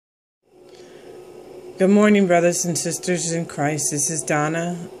Good morning, brothers and sisters in Christ. This is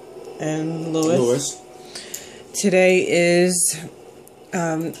Donna and Louis. Today is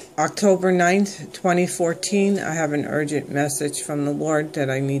October 9th, 2014. I have an urgent message from the Lord that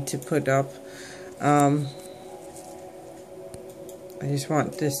I need to put up. I just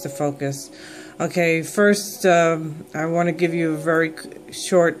want this to focus. Okay, first, I want to give you a very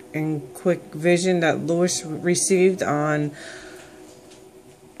short and quick vision that Louis received on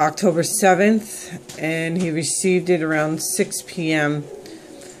October 7th, and he received it around 6 p.m.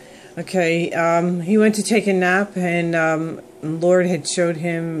 Okay, he went to take a nap, and the Lord had showed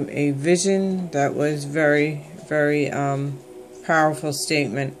him a vision that was very, very powerful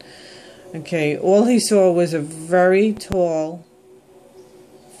statement. Okay, all he saw was a very tall,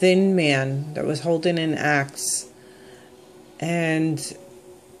 thin man that was holding an axe, and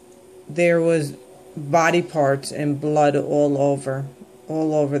there was body parts and blood all over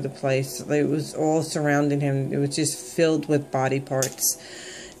the place. It was all surrounding him. It was just filled with body parts.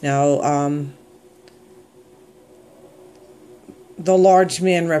 Now, the large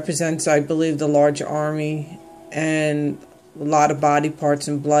man represents, I believe, the large army, and a lot of body parts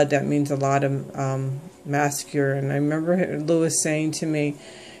and blood. That means a lot of massacre. And I remember Louis saying to me,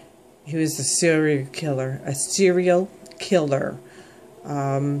 he was a serial killer.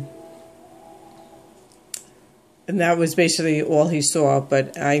 And that was basically all he saw,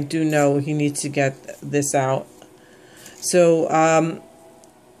 but I do know he needs to get this out. So, early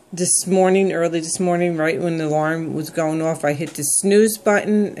this morning, right when the alarm was going off, I hit the snooze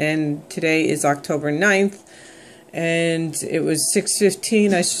button, and today is October 9th, and it was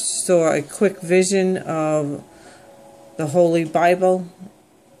 6:15. I saw a quick vision of the Holy Bible,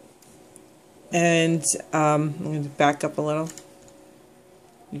 and I'm going to back up a little.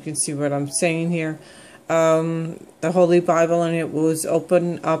 You can see what I'm saying here. The Holy Bible, and it was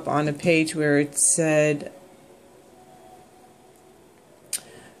open up on a page where it said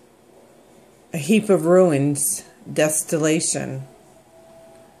a heap of ruins, desolation.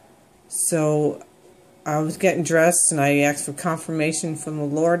 So I was getting dressed and I asked for confirmation from the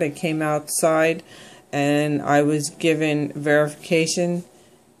Lord. I came outside and I was given verification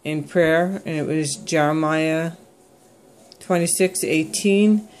in prayer, and it was Jeremiah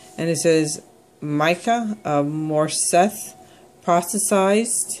 26:18, and it says, Micah of Morseth prophesied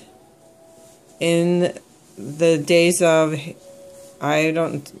in the days of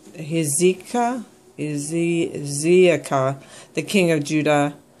Hezekiah, the king of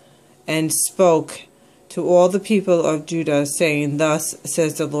Judah, and spoke to all the people of Judah, saying, Thus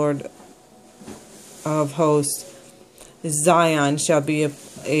says the Lord of hosts, Zion shall be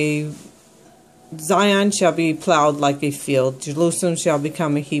plowed like a field. Jerusalem shall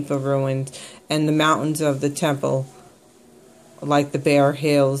become a heap of ruins, and the mountains of the temple like the bare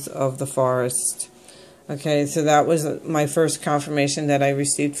hills of the forest. Okay, so that was my first confirmation that I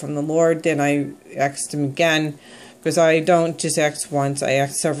received from the Lord. Then I asked him again, because I don't just ask once, I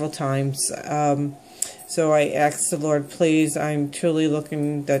ask several times. So I asked the Lord, please, I'm truly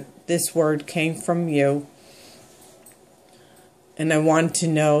looking that this word came from you. And I want to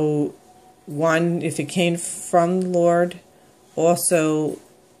know, one, if it came from the Lord. Also,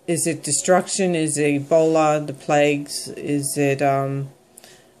 is it destruction? Is it Ebola, the plagues? Is it the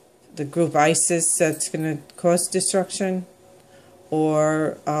group ISIS that's going to cause destruction?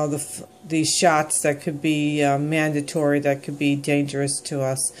 Or these shots that could be mandatory, that could be dangerous to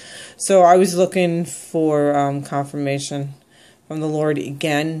us? So I was looking for confirmation from the Lord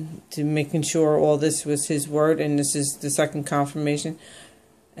again, to making sure all this was His word, and this is the second confirmation.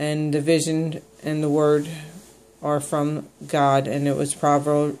 And the vision and the word are from God, and it was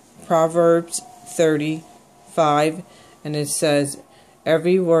Proverbs 35, and it says,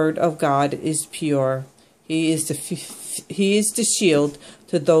 every word of God is pure. He is the shield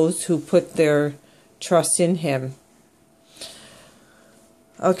to those who put their trust in Him.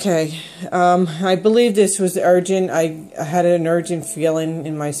 Okay, I believe this was urgent. I had an urgent feeling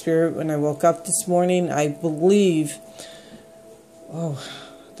in my spirit when I woke up this morning. I believe, oh,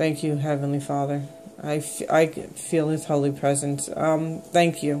 thank you, Heavenly Father. I feel His holy presence.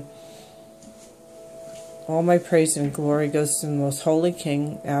 Thank you. All my praise and glory goes to the most holy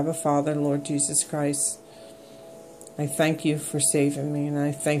King, Abba Father, Lord Jesus Christ. I thank you for saving me, and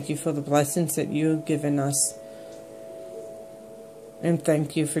I thank you for the blessings that you have given us. And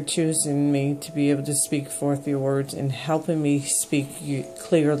thank you for choosing me to be able to speak forth your words and helping me speak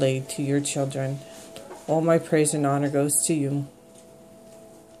clearly to your children. All my praise and honor goes to you.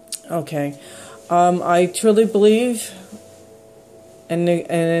 Okay. I truly believe and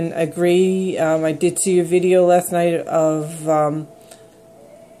agree. I did see a video last night of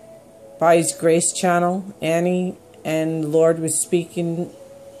by His Grace channel, Annie, and the Lord was speaking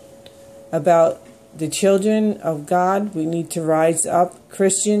about the children of God. We need to rise up.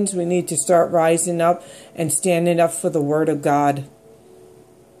 Christians, we need to start rising up and standing up for the Word of God.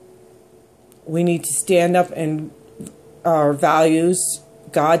 We need to stand up, and our values,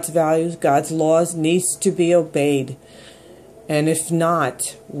 God's laws needs to be obeyed. And if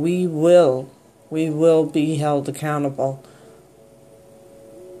not, we will be held accountable.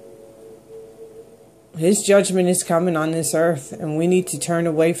 His judgment is coming on this earth, and we need to turn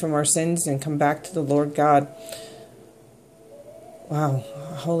away from our sins and come back to the Lord God. Wow,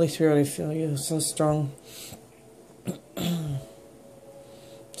 Holy Spirit, I feel you so strong.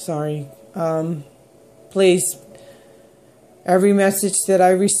 Sorry. Please, every message that I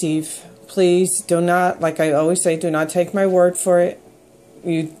receive, please do not, like I always say, do not take my word for it.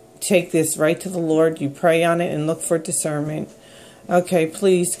 You take this right to the Lord. You pray on it and look for discernment. Okay,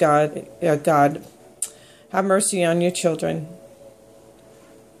 please, God, have mercy on your children.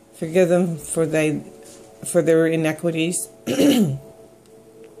 Forgive them for their inequities. And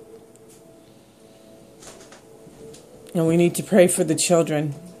we need to pray for the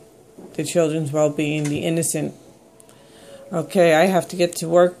children's well-being, the innocent. Okay, I have to get to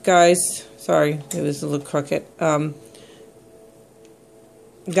work, guys. Sorry, it was a little crooked. God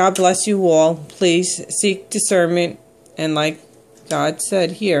bless you all. Please seek discernment. And like God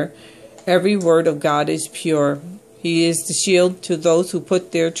said here, every word of God is pure. He is the shield to those who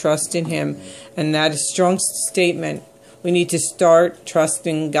put their trust in Him. And that is a strong statement. We need to start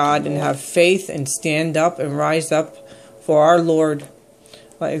trusting God and have faith and stand up and rise up for our Lord.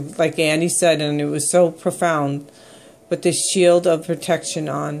 Like Andy said, and it was so profound. But the shield of protection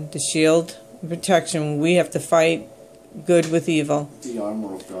on. The shield of protection. We have to fight good with evil. The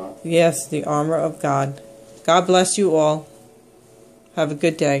armor of God. Yes, the armor of God. God bless you all. Have a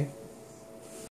good day.